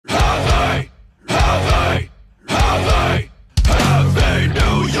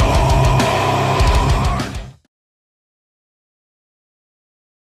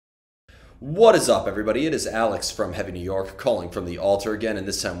What is up, everybody? It is Alex from Heavy New York calling from the Alto again, and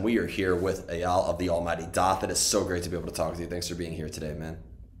this time we are here with Eyal of the Almighty Dååth. It is so great to be able to talk with you. Thanks for being here today, man.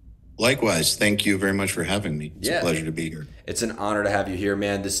 Likewise, thank you very much for having me. It's a Yeah, pleasure to be here. it's an honor to have you here,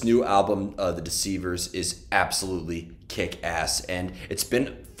 man. This new album, The Deceivers, is absolutely kick-ass, and it's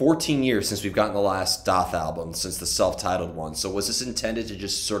been 14 years since we've gotten the last Dååth album, since the self-titled one. So was this intended to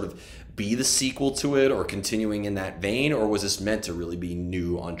just sort of be the sequel to it, or continuing in that vein, or was this meant to really be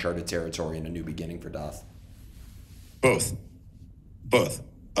new, uncharted territory and a new beginning for Dååth? Both, both.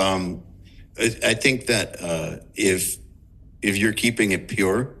 I think that if you're keeping it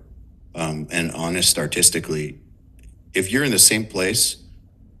pure and honest artistically, if you're in the same place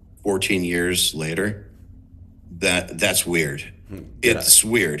 14 years later, that's weird. It's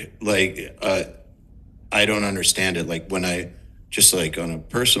weird. Like I don't understand it. Like when I just like on a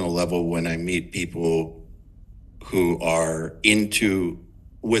personal level, when I meet people who are into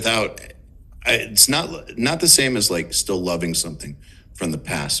it's not the same as like still loving something from the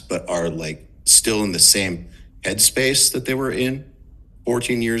past, but are like still in the same headspace that they were in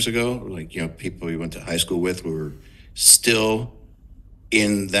 14 years ago. Like, people we went to high school with who were still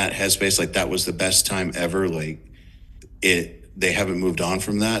in that headspace. Like that was the best time ever. Like they haven't moved on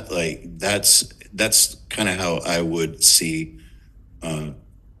from that. Like that's kind of how I would see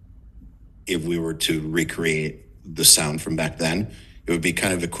if we were to recreate the sound from back then. It would be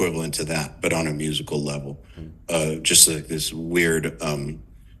kind of equivalent to that, but on a musical level. Just like this weird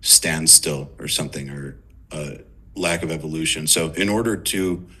standstill or something, or lack of evolution. So in order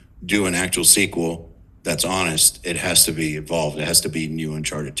to do an actual sequel that's honest, it has to be evolved. It has to be new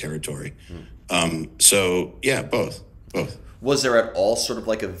uncharted territory. So yeah, both. Was there at all sort of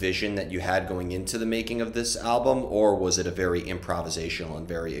like a vision that you had going into the making of this album, or was it a very improvisational and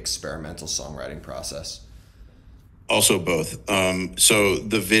very experimental songwriting process? Also both. So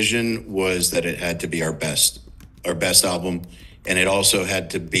the vision was that it had to be our best album, and it also had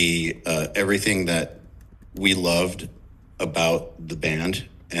to be everything that we loved about the band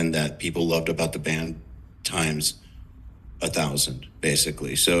and that people loved about the band times 1,000,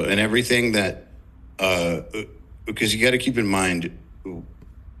 basically. So, and everything that, because you got to keep in mind,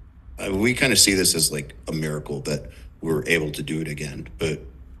 we kind of see this as like a miracle that we're able to do it again, but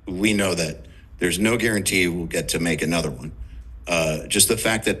we know that there's no guarantee we'll get to make another one. Just the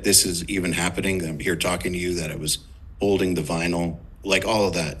fact that this is even happening, I'm here talking to you, that I was holding the vinyl, like all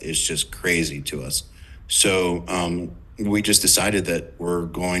of that is just crazy to us. So we just decided that we're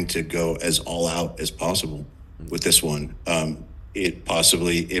going to go as all out as possible with this one.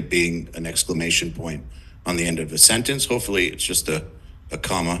 It being an exclamation point on the end of a sentence. Hopefully it's just a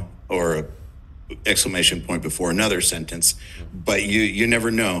comma or a exclamation point before another sentence, but you never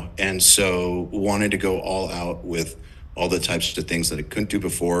know. And so wanted to go all out with all the types of things that I couldn't do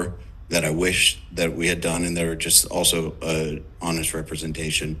before, that I wish that we had done, and they're just also an honest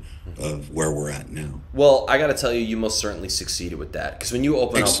representation of where we're at now. Well, I got to tell you, you most certainly succeeded with that, because when you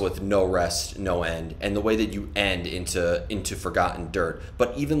open Thanks. up with No Rest, No End, and the way that you end into Forgotten Dirt,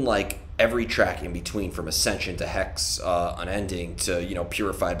 but even like every track in between, from Ascension to Hex Unending to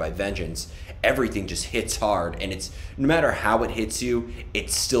Purified by Vengeance, everything just hits hard, and it's no matter how it hits you, it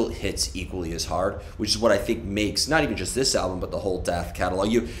still hits equally as hard, which is what I think makes not even just this album but the whole Dååth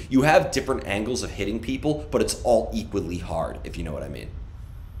catalog. You have different angles of hitting people, but it's all equally hard, if you know what I mean.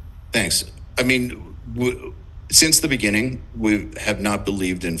 Thanks. I mean, since the beginning, we have not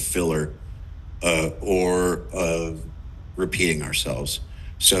believed in filler or repeating ourselves.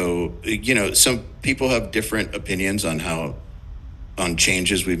 So, some people have different opinions on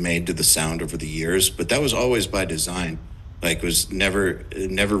changes we've made to the sound over the years, but that was always by design. Like, was never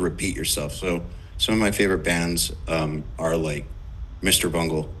repeat yourself. So some of my favorite bands are like Mr.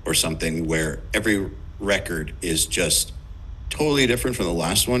 Bungle or something, where every record is just totally different from the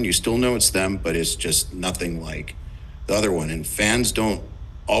last one. You still know it's them, but it's just nothing like the other one. And fans don't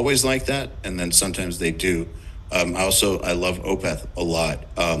always like that, and then sometimes they do. I love Opeth a lot.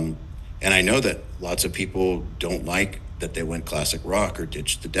 And I know that lots of people don't like that they went classic rock or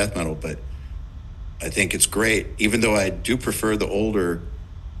ditched the death metal, but I think it's great. Even though I do prefer the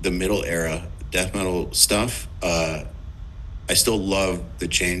middle era death metal stuff, I still love the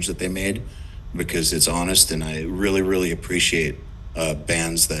change that they made because it's honest, and I really, really appreciate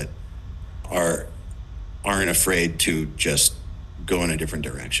bands that aren't afraid to just go in a different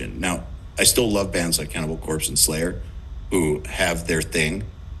direction. Now, I still love bands like Cannibal Corpse and Slayer who have their thing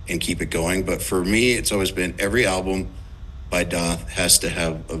and keep it going. But for me, it's always been every album by Dååth has to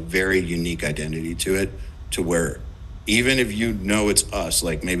have a very unique identity to it, to where even if it's us,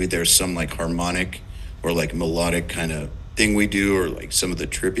 like maybe there's some like harmonic or like melodic kind of thing we do, or like some of the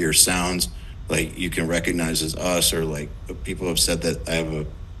trippier sounds, like you can recognize as us, or like people have said that I have a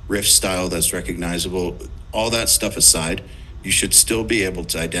riff style that's recognizable. All that stuff aside, you should still be able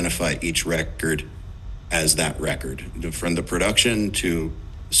to identify each record as that record, from the production to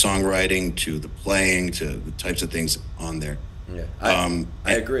songwriting to the playing to the types of things on there. Yeah,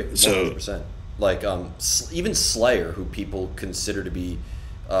 I agree 100%. Like even Slayer, who people consider to be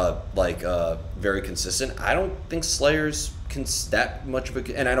very consistent. I don't think Slayer's that much of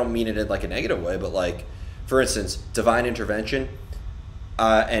a, and I don't mean it in like a negative way, but like, for instance, Divine Intervention,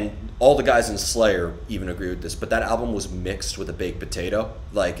 and all the guys in Slayer even agree with this, but that album was mixed with a baked potato,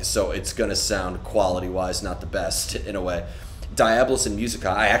 like, so it's gonna sound quality wise not the best in a way. Diabolus and Musica,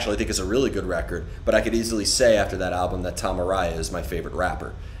 I actually think is a really good record, but I could easily say after that album that Tom Araya is my favorite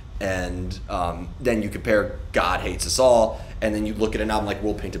rapper. And then you compare God Hates Us All, and then you look at an album like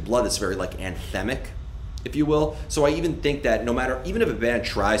World Painted Blood, it's very like anthemic, if you will. So I even think that even if a band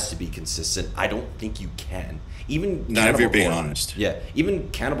tries to be consistent, I don't think you can. Even not if you're being honest. Yeah, even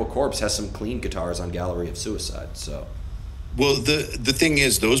Cannibal Corpse has some clean guitars on Gallery of Suicide. So, well, the thing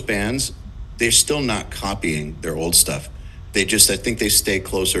is, those bands, they're still not copying their old stuff. I think they stay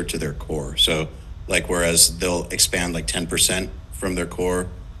closer to their core. So, like, whereas they'll expand like 10% from their core,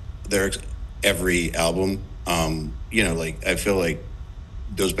 every album, like, I feel like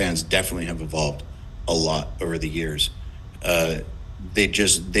those bands definitely have evolved a lot over the years.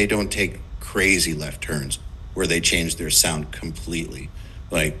 They don't take crazy left turns where they change their sound completely.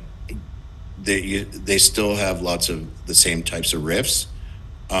 Like, they still have lots of the same types of riffs.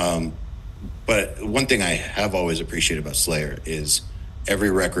 But one thing I have always appreciated about Slayer is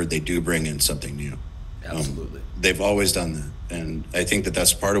every record they do bring in something new. Absolutely. They've always done that. And I think that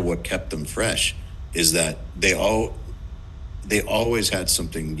that's part of what kept them fresh, is that they always had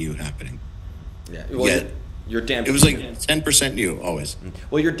something new happening. Yeah. Well, you're damned. It was like 10% new always.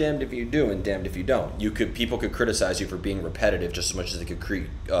 Well, you're damned if you do and damned if you don't. People could criticize you for being repetitive just as much as they could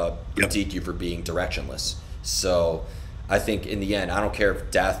critique you for being directionless. So I think in the end, I don't care if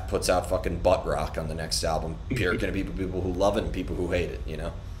Death puts out fucking butt rock on the next album. There are going to be people who love it and people who hate it, you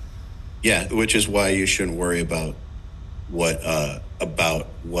know? Yeah, which is why you shouldn't worry about what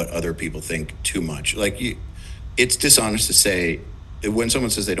other people think too much. Like, it's dishonest to say, when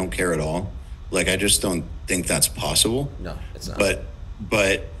someone says they don't care at all, like, I just don't think that's possible. No, it's not.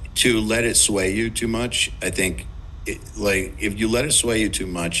 But to let it sway you too much, I think, if you let it sway you too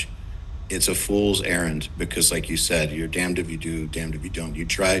much, it's a fool's errand, because, like you said, you're damned if you do, damned if you don't. You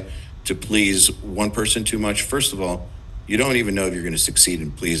try to please one person too much. First of all, you don't even know if you're going to succeed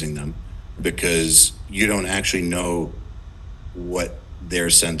in pleasing them, because you don't actually know what their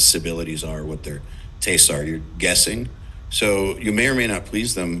sensibilities are, what their tastes are. You're guessing. So you may or may not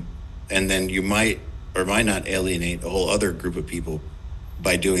please them, and then you might or might not alienate a whole other group of people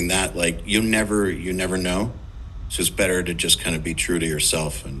by doing that. Like, you never know. So it's better to just kind of be true to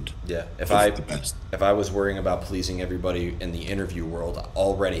yourself and if I was worrying about pleasing everybody in the interview world,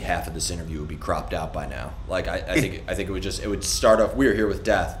 already half of this interview would be cropped out by now. Like, I think it would start off, we're here with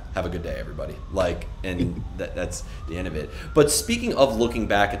Death, have a good day, everybody. Like, and that's the end of it. But speaking of looking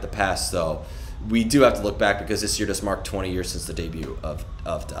back at the past, though, we do have to look back, because this year just marked 20 years since the debut of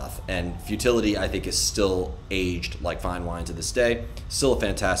Death. And Futility, I think, is still aged like fine wine to this day. Still a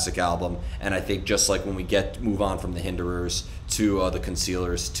fantastic album. And I think just like when we move on from the Hinderers to the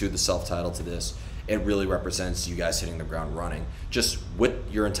Concealers to the self-titled to this, it really represents you guys hitting the ground running. Just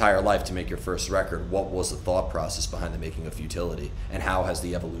with your entire life to make your first record, what was the thought process behind the making of Futility? And how has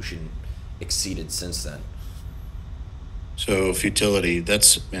the evolution exceeded since then? So Futility,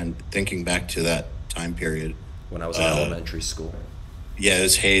 and thinking back to that time period. When I was in elementary school. Yeah, it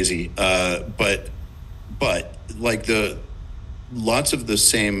was hazy. But like lots of the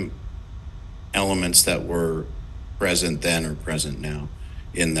same elements that were present then are present now,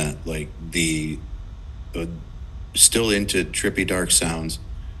 in that, like, the still into trippy dark sounds,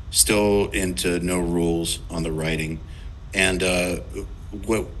 still into no rules on the writing. And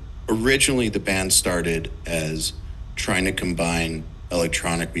what originally the band started as trying to combine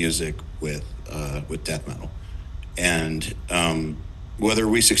electronic music with death metal, and whether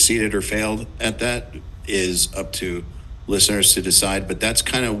we succeeded or failed at that is up to listeners to decide. But that's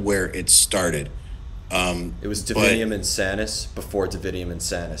kind of where it started. It was Divinium Insanus before Divinium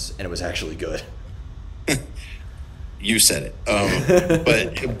Insanus, and it was actually good. You said it.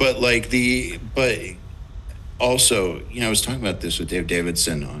 But also, I was talking about this with Dave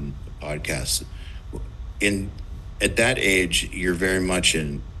Davidson on the podcast. At that age, you're very much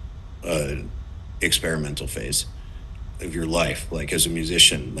in experimental phase of your life. Like, as a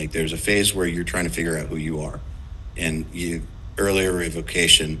musician, like, there's a phase where you're trying to figure out who you are, and you earlier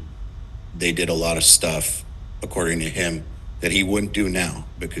Revocation, they did a lot of stuff, according to him, that he wouldn't do now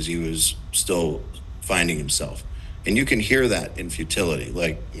because he was still finding himself. And you can hear that in Futility.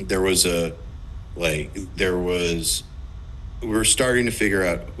 Like there was we were starting to figure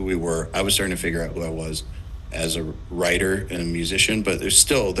out who we were. I was starting to figure out who I was as a writer and a musician, but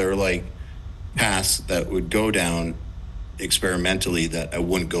there were like paths that would go down experimentally that I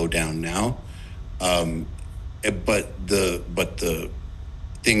wouldn't go down now. But the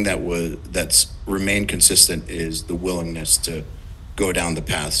thing that's remained consistent is the willingness to go down the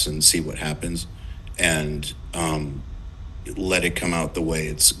paths and see what happens, and let it come out the way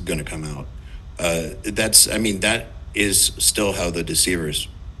it's going to come out. That is still how the Deceivers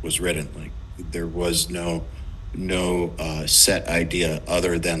was written. Like there was no set idea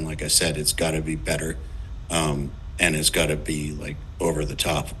other than, like I said, it's got to be better, and it's got to be like over the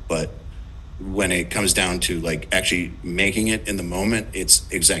top. But when it comes down to like actually making it in the moment, it's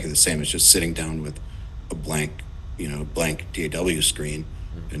exactly the same. It's just sitting down with a blank DAW screen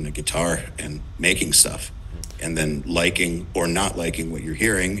and a guitar and making stuff, and then liking or not liking what you're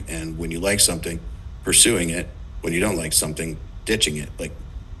hearing. And when you like something, pursuing it. When you don't like something, ditching it. Like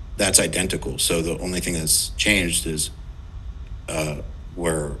that's identical. So the only thing that's changed is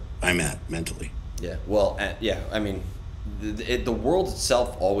where I'm at mentally. Yeah. Well, I mean, the world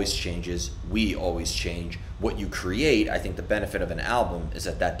itself always changes. We always change. What you create, I think the benefit of an album is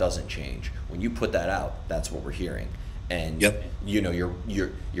that doesn't change. When you put that out, that's what we're hearing. And Yep. you know,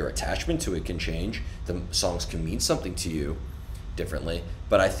 your attachment to it can change. The songs can mean something to you differently.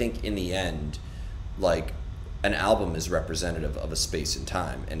 But I think in the end, like, an album is representative of a space and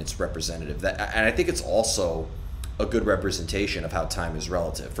time, and it's representative and I think it's also a good representation of how time is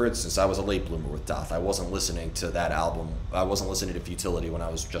relative. For instance, I was a late bloomer with Dååth. I wasn't listening to that album. I wasn't listening to Futility when I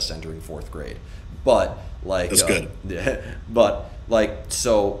was just entering fourth grade. But like, that's good. But like,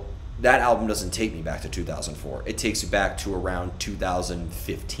 so that album doesn't take me back to 2004. It takes me back to around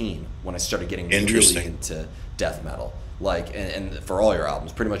 2015 when I started getting really into death metal. Like, and for all your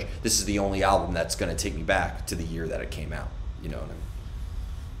albums, pretty much, this is the only album that's going to take me back to the year that it came out. You know what I mean?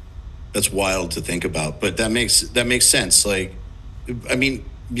 That's wild to think about, but that makes sense. Like, I mean,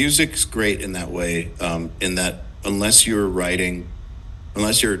 music's great in that way. In that, unless you're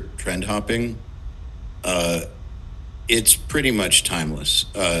trend hopping, it's pretty much timeless.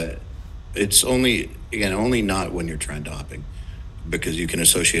 It's only not when you're trend hopping, because you can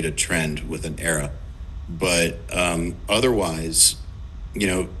associate a trend with an era. But otherwise,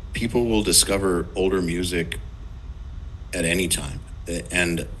 people will discover older music at any time,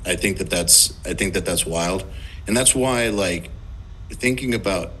 and I think that's wild, and that's why, like, thinking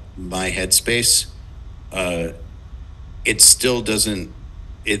about my headspace, it still doesn't.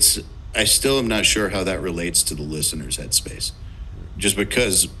 I still am not sure how that relates to the listener's headspace, just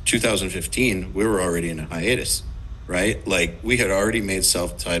because 2015 we were already in a hiatus. Right? Like, we had already made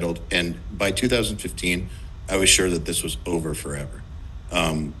self-titled, and by 2015, I was sure that this was over forever.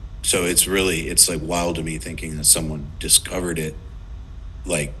 So it's like wild to me thinking that someone discovered it,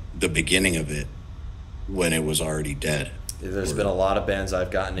 like the beginning of it, when it was already dead. There's been a lot of bands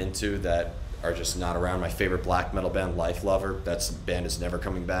I've gotten into that are just not around. My favorite black metal band, Life Lover, that band is never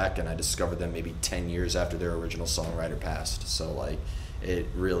coming back, and I discovered them maybe 10 years after their original songwriter passed. So, like, it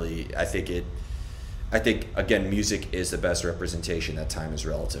really, I think, again, music is the best representation that time is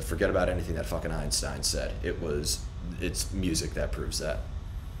relative. Forget about anything that fucking Einstein said. It's music that proves that.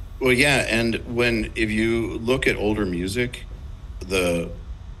 Well, yeah, and if you look at older music, the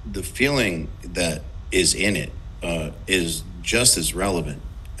feeling that is in it is just as relevant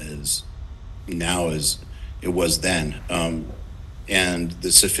as now as it was then. And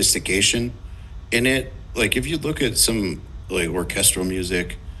the sophistication in it, like, if you look at some like orchestral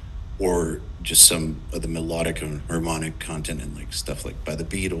music, or just some of the melodic and harmonic content and like stuff like by the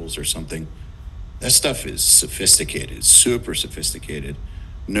Beatles or something, that stuff is sophisticated, super sophisticated.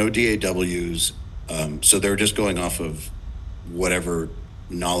 No DAWs, so they're just going off of whatever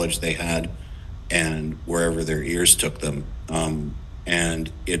knowledge they had and wherever their ears took them.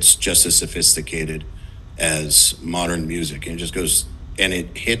 And it's just as sophisticated as modern music, and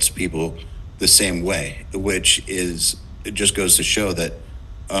it hits people the same way, it just goes to show that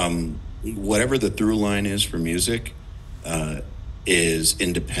whatever the through line is for music is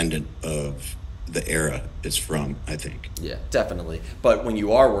independent of the era it's from, I think. Yeah, definitely. But when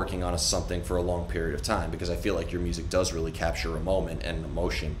you are working on something for a long period of time, because I feel like your music does really capture a moment and an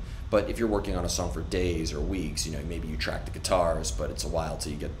emotion. But if you're working on a song for days or weeks, maybe you track the guitars, but it's a while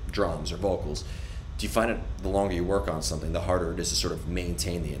till you get drums or vocals. Do you find it, the longer you work on something, the harder it is to sort of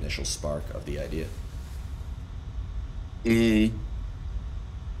maintain the initial spark of the idea? Mm,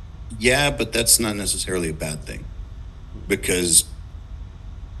 yeah, but that's not necessarily a bad thing because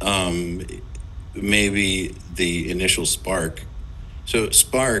um, maybe the initial spark. So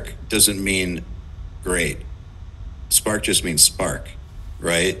spark doesn't mean great. Spark just means spark,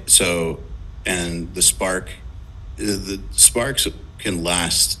 right? So, and the sparks can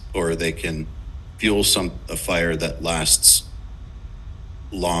last, or they can fuel a fire that lasts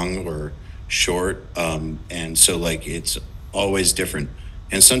long or short. And so like it's always different.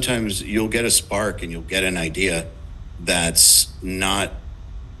 And sometimes you'll get a spark and you'll get an idea that's not,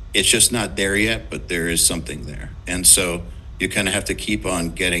 it's just not there yet, but there is something there. And so you kind of have to keep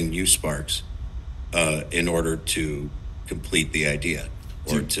on getting new sparks in order to complete the idea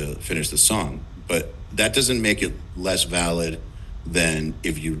or to finish the song. But that doesn't make it less valid than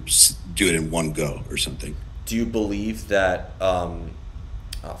if you do it in one go or something. Do you believe that?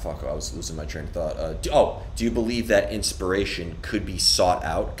 Oh fuck! I was losing my train of thought. Do you believe that inspiration could be sought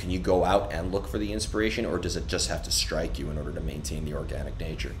out? Can you go out and look for the inspiration, or does it just have to strike you in order to maintain the organic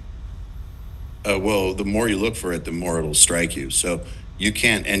nature? Well, the more you look for it, the more it'll strike you. So you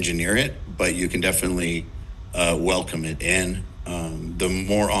can't engineer it, but you can definitely welcome it in. The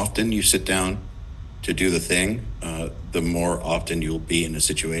more often you sit down to do the thing, the more often you'll be in a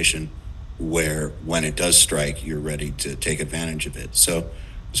situation where when it does strike, you're ready to take advantage of it. So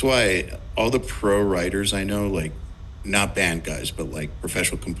that's why all the pro writers I know, like not band guys, but like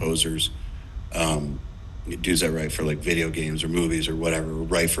professional composers, dudes that write for like video games or movies or whatever,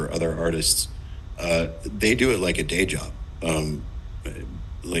 write for other artists, they do it like a day job. I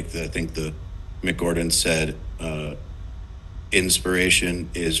think the Mick Gordon said, inspiration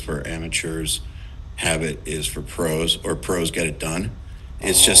is for amateurs, habit is for pros, or pros get it done.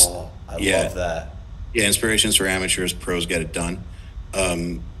 It's just, I yeah, love that. yeah, inspiration's for amateurs, pros get it done.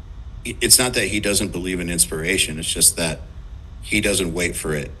 It's not that he doesn't believe in inspiration, it's just that he doesn't wait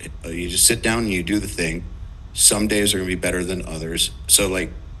for it. You just sit down and you do the thing. Some days are going to be better than others. So,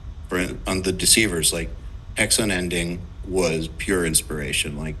 like, on the Deceivers, like, Hex Unending was pure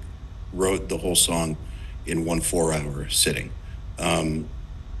inspiration. Like, wrote the whole song in one 4 hour sitting.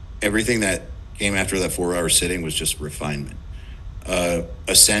 Everything that came after that 4 hour sitting was just refinement.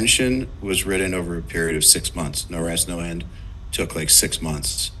 Ascension was written over a period of 6 months. No Rest, No End took like 6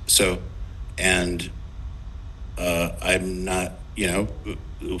 months. So, and I'm not,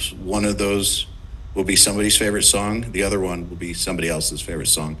 one of those will be somebody's favorite song. The other one will be somebody else's favorite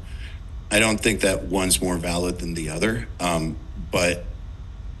song. I don't think that one's more valid than the other. But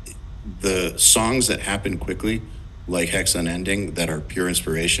the songs that happen quickly, like Hex Unending, that are pure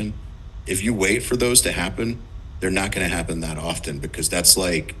inspiration, if you wait for those to happen, they're not going to happen that often, because that's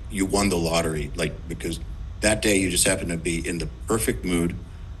like you won the lottery. Like, because that day you just happen to be in the perfect mood,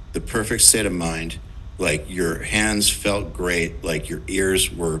 the perfect state of mind. Like, your hands felt great, like your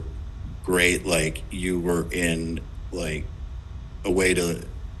ears were great, like you were in like a way to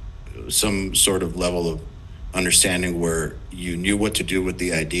some sort of level of understanding where you knew what to do with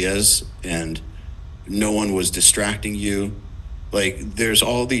the ideas and no one was distracting you. Like, there's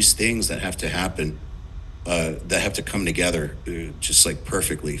all these things that have to happen, that have to come together, just like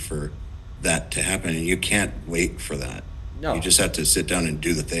perfectly for that to happen, and you can't wait for that. No. You just have to sit down and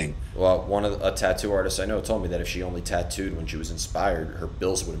do the thing. Well, a tattoo artist I know told me that if she only tattooed when she was inspired, her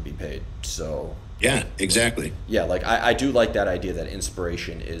bills wouldn't be paid. So Yeah, exactly. yeah, like I do like that idea that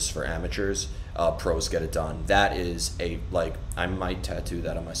inspiration is for amateurs, pros get it done. That is I might tattoo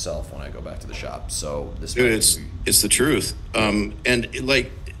that on myself when I go back to the shop. So this Dude, might it's the truth.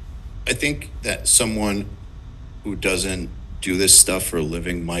 I think that someone who doesn't do this stuff for a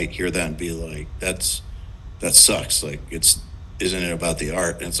living might hear that and be like, that sucks. Like, isn't it about the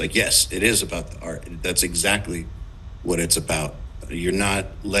art? And it's like, yes, it is about the art. That's exactly what it's about. You're not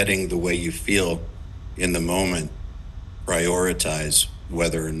letting the way you feel in the moment prioritize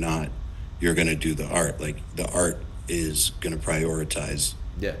whether or not you're going to do the art. Like, the art is going to prioritize.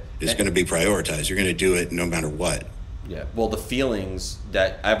 yeah. It's going to be prioritized. You're going to do it no matter what. Yeah. Well, the feelings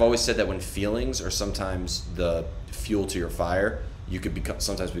that I've always said that when feelings are sometimes the fuel to your fire, you could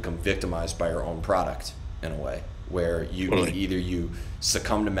sometimes become victimized by your own product in a way where Totally. either you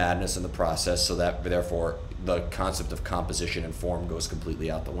succumb to madness in the process, so that therefore the concept of composition and form goes completely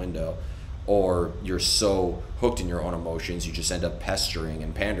out the window, or you're so hooked in your own emotions you just end up pestering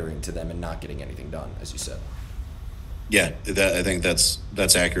and pandering to them and not getting anything done, as you said. Yeah, I think that's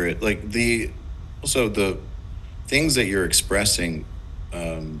accurate. Like, the things that you're expressing,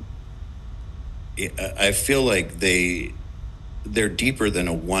 I feel like they're deeper than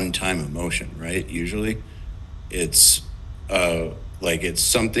a one-time emotion, right? Usually, it's it's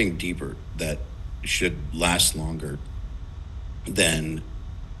something deeper that should last longer. then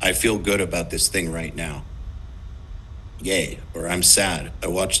I feel good about this thing right now. Yay. Or I'm sad. I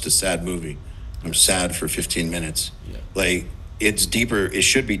watched a sad movie. I'm sad for 15 minutes. Yeah. Like, it's deeper. It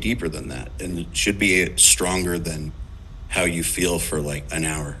should be deeper than that. And it should be stronger than how you feel for like an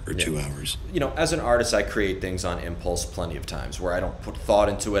hour or 2 hours. You know, as an artist, I create things on impulse plenty of times where I don't put thought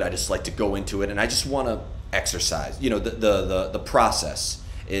into it. I just like to go into it, and I just want to exercise. You know, the process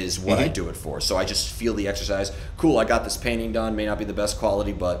is what I do it for. So I just feel the exercise. Cool, I got this painting done. May not be the best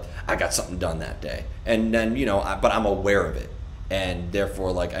quality, but I got something done that day. And then, you know, but I'm aware of it. And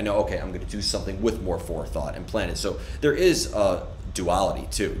therefore, like, I know, okay, I'm going to do something with more forethought and plan it. So there is a duality,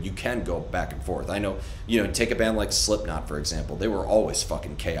 too. You can go back and forth. I know, you know, take a band like Slipknot, for example. They were always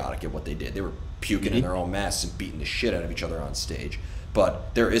fucking chaotic at what they did. They were puking in their own mess and beating the shit out of each other on stage.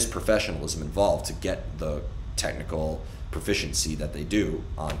 But there is professionalism involved to get the technical proficiency that they do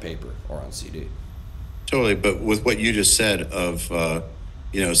on paper or on CD. Totally. But with what you just said of,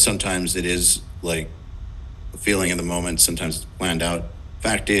 you know, sometimes it is like a feeling in the moment, sometimes it's planned out.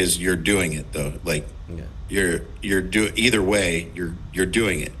 Fact is, you're doing it though. Like, either way, you're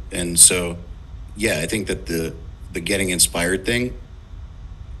doing it. And so, yeah, I think that the getting inspired thing,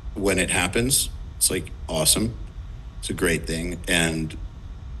 when it happens, it's like awesome. It's a great thing, and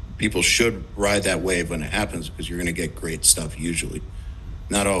people should ride that wave when it happens, because you're going to get great stuff usually.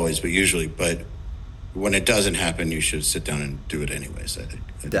 Not always, but usually. But when it doesn't happen, you should sit down and do it anyways. I think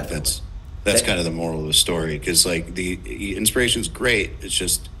that's kind of the moral of the story, because like the inspiration's great, it's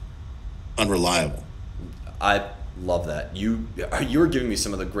just unreliable. I love that. You were giving me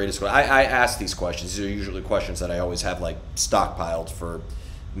some of the greatest questions. I ask these questions. These are usually questions that I always have like stockpiled for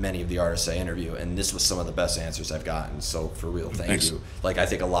many of the artists I interview, and this was some of the best answers I've gotten. So for real, thank you. Like, I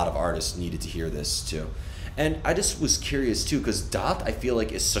think a lot of artists needed to hear this too. And I just was curious too, because Dååth, I feel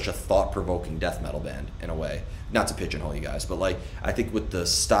like, is such a thought-provoking death metal band in a way. Not to pigeonhole you guys, but like, I think with the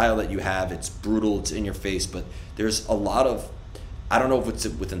style that you have, it's brutal, it's in your face, but there's a lot of, I don't know if it's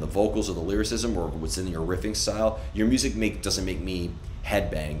within the vocals or the lyricism or what's in your riffing style. Your music doesn't make me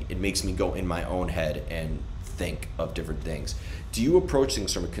headbang. It makes me go in my own head and think of different things. Do you approach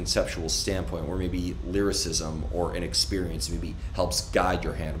things from a conceptual standpoint where maybe lyricism or an experience maybe helps guide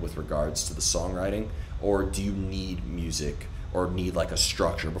your hand with regards to the songwriting? Or do you need music or need like a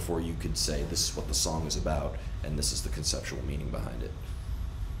structure before you could say this is what the song is about and this is the conceptual meaning behind it?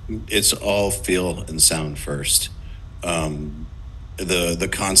 It's all feel and sound first. The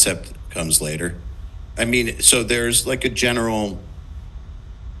concept comes later. I mean, so there's like a general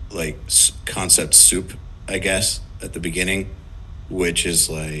like concept soup, I guess, at the beginning, which is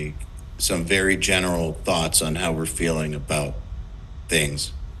like some very general thoughts on how we're feeling about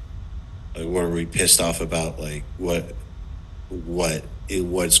things. Like, what are we pissed off about? Like, what's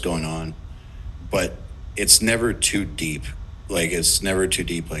going on? But it's never too deep. Like, it's never too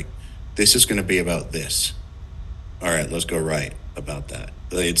deep. Like, this is going to be about this. All right, let's go write about that.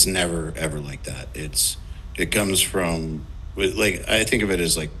 It's never ever like that. It comes from, like, I think of it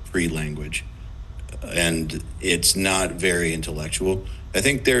as like pre-language, and it's not very intellectual. I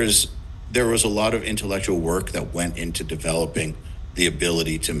think there was a lot of intellectual work that went into developing the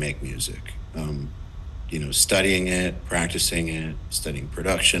ability to make music. You know, studying it, practicing it, studying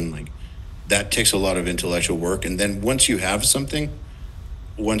production, like that takes a lot of intellectual work. And then once you have something,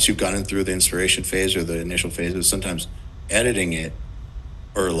 once you've gotten through the inspiration phase or the initial phases, sometimes editing it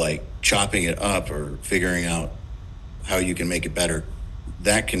or like chopping it up or figuring out how you can make it better,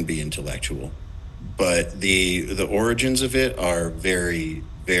 that can be intellectual. But the origins of it are very,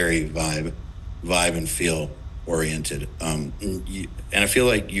 very vibe and feel oriented. And I feel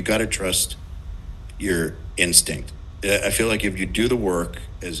like you got to trust your instinct. I feel like if you do the work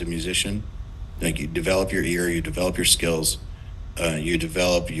as a musician, like you develop your ear, you develop your skills, you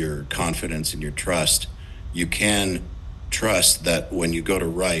develop your confidence and your trust, you can trust that when you go to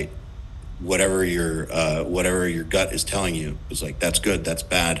write, whatever your gut is telling you is like, that's good, that's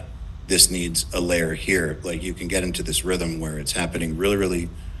bad, this needs a layer here. Like, you can get into this rhythm where it's happening really, really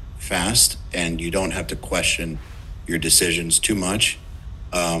fast, and you don't have to question your decisions too much.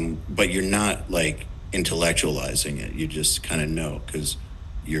 But you're not like intellectualizing it. You just kind of know because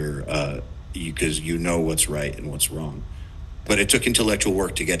you know what's right and what's wrong. But it took intellectual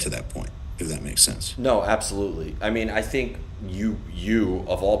work to get to that point, if that makes sense. No, absolutely. I mean, I think you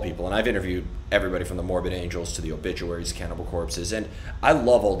of all people, and I've interviewed everybody from the Morbid Angels to the Obituaries, Cannibal Corpses, and I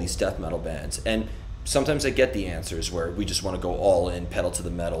love all these death metal bands. And sometimes I get the answers where we just want to go all in, pedal to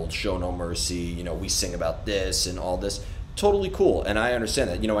the metal, show no mercy, you know, we sing about this and all this. totally cool, and I understand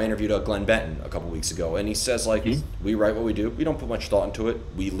that. You know, I interviewed Glenn Benton a couple weeks ago, and he says like, we write what we do. We don't put much thought into it.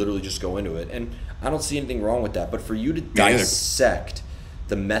 We literally just go into it, and I don't see anything wrong with that. But for you to dissect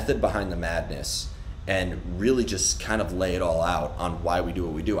the method behind the madness and really just kind of lay it all out on why we do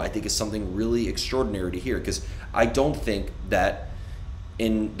what we do, I think is something really extraordinary to hear, because I don't think that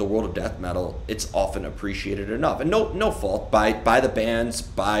in the world of death metal it's often appreciated enough, and no fault by the bands,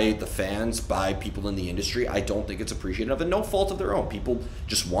 by the fans, by people in the industry. I don't think it's appreciated enough, and no fault of their own. People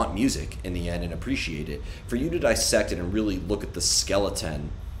just want music in the end and appreciate it. For you to dissect it and really look at the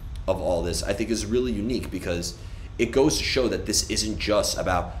skeleton of all this, I think is really unique, because it goes to show that this isn't just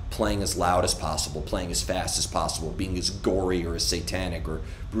about playing as loud as possible, playing as fast as possible, being as gory or as satanic or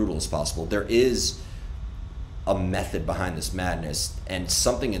brutal as possible. There is a method behind this madness and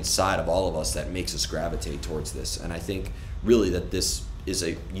something inside of all of us that makes us gravitate towards this. And I think really that this is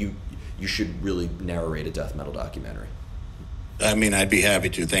you should really narrate a death metal documentary. I mean, I'd be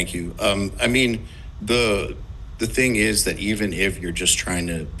happy to. Thank you. I mean, the thing is that even if you're just trying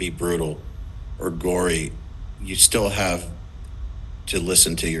to be brutal or gory, you still have to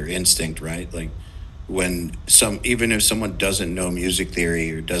listen to your instinct, right? Like even if someone doesn't know music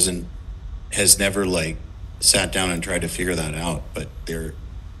theory or has never like sat down and tried to figure that out, but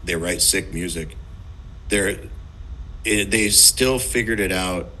they write sick music, they still figured it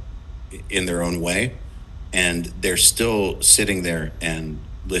out in their own way, and they're still sitting there and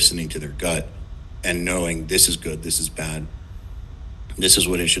listening to their gut and knowing this is good, this is bad, this is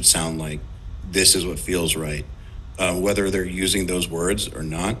what it should sound like, this is what feels right. Whether they're using those words or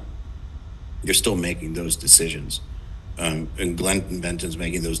not, you're still making those decisions. And Glenn Benton's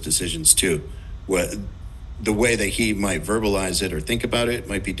making those decisions too. The way that he might verbalize it or think about it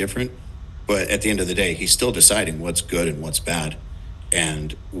might be different, but at the end of the day, he's still deciding what's good and what's bad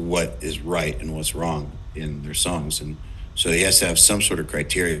and what is right and what's wrong in their songs. And so he has to have some sort of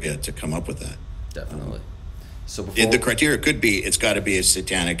criteria to come up with that. Definitely. So the criteria could be, it's got to be as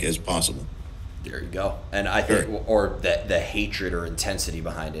satanic as possible. There you go. And I think, or the hatred or intensity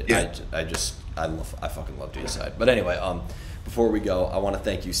behind it. Yeah. I fucking love Deicide. But anyway, before we go, I want to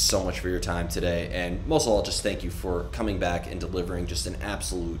thank you so much for your time today, and most of all, just thank you for coming back and delivering just an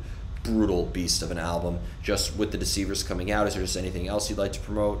absolute brutal beast of an album. Just with the Deceivers coming out, is there just anything else you'd like to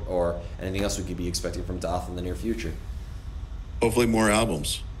promote, or anything else we could be expecting from Dååth in the near future? Hopefully more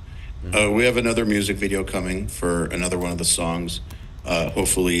albums. We have another music video coming for another one of the songs.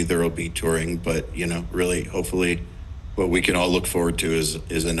 Hopefully there will be touring, but really, hopefully what we can all look forward to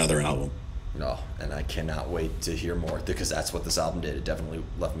is another album. No, and I cannot wait to hear more, because that's what this album did. It definitely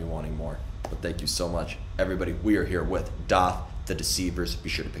left me wanting more. But thank you so much. Everybody, we are here with Dååth, the Deceivers. Be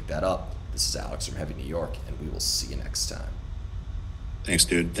sure to pick that up. This is Alex from Heavy New York, and we will see you next time. Thanks,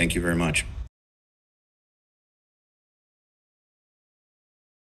 dude. Thank you very much.